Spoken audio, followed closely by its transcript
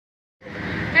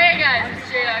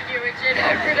J-Dawg here with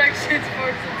J-Dawg Productions for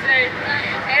today.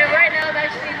 And right now I'm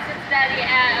actually in Cincinnati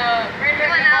at Red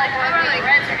Ballpark. The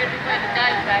Reds are going to be playing the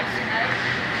Diamondbacks tonight.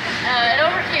 And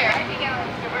over here,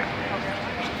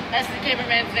 that's the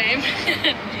cameraman's name,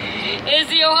 is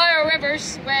the Ohio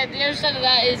Rivers, where the other side of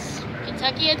that is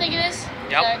Kentucky, I think it is.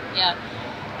 Yep. Yeah.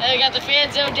 And we got the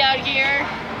fan zone down here.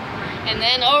 And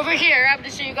then over here, I'm going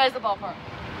to show you guys the ballpark.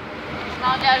 Come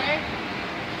on down here.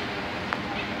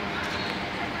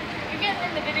 You getting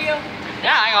in the video?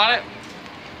 Yeah, I got it.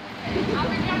 I'll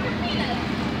be down to peanuts.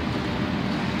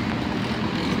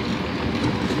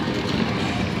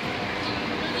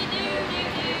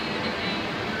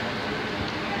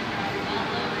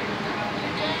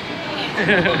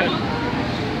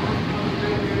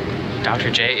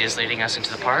 Dr. J is leading us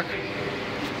into the park.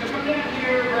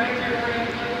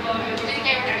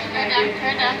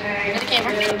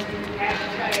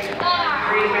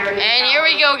 And here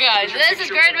we go, guys. This is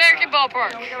Great American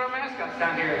Ballpark.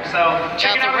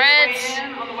 Got the Reds.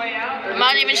 I'm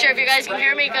not even sure if you guys can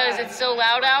hear me because it's so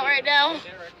loud out right now.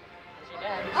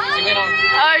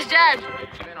 Oh, his dad.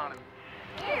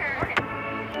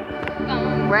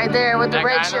 Right there with the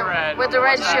red shirt. With the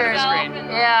red shirt.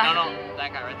 Yeah. No,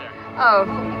 that guy right there. Oh.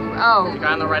 The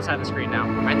guy on the right side of the screen now.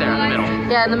 Right there in the middle.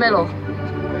 Yeah, in the middle.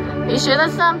 Are you sure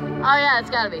that's them? Oh yeah, it's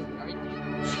gotta be.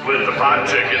 Split the pot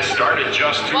tickets started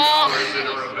just 2 hours that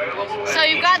are available. So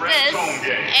you've got this,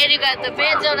 and you've got the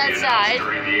fan zone outside,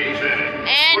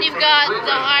 and you've got the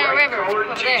Ohio River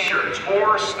over there. T-shirts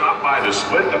or stop by the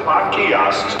Split the Pot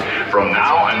kiosks from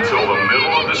now until the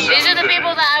middle of the season. These are the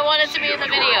people that I wanted to be in the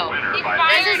video.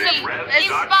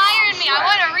 Inspired me. I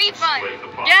want a refund.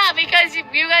 Yeah, because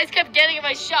you guys kept getting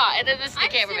my shot, and then this is the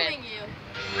cameraman.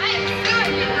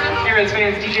 Hey Reds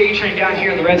fans, DJ E-Train down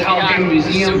here in the Reds Hall of Fame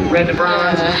Museum, Red to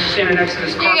Bronze, standing next to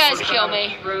this car. You guys kill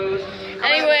me.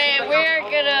 Anyway, we're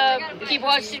gonna keep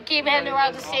heading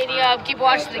around the stadium, keep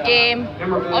watching the game.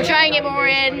 I'll try and get more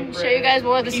in, show you guys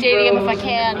more of the stadium if I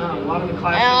can.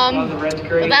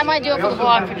 But that might do it for the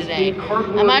vlog for today.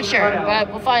 I'm not sure, but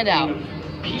we'll find out.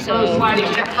 So that'll do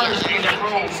it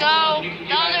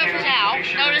for now.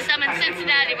 Notice I'm in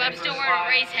Cincinnati, but I'm still wearing a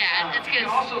Rays hat. That's because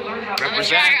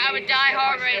I'm a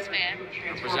die-hard Rays fan.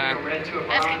 That's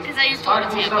because I used to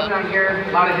live in Tampa.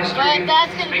 But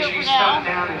that's gonna do it for now.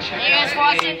 You guys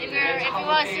watch it. If you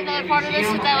want to see another part of this,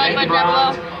 hit that like button down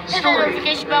below. Hit that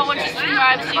notification bell once you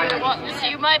subscribe, so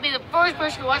you might be the first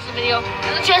person to watch the video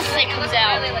just as it comes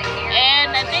out.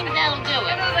 And I think that'll do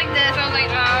it. Like this. I was like,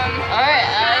 Alright,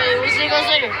 we'll see you guys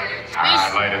later.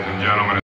 Peace. Ladies and gentlemen.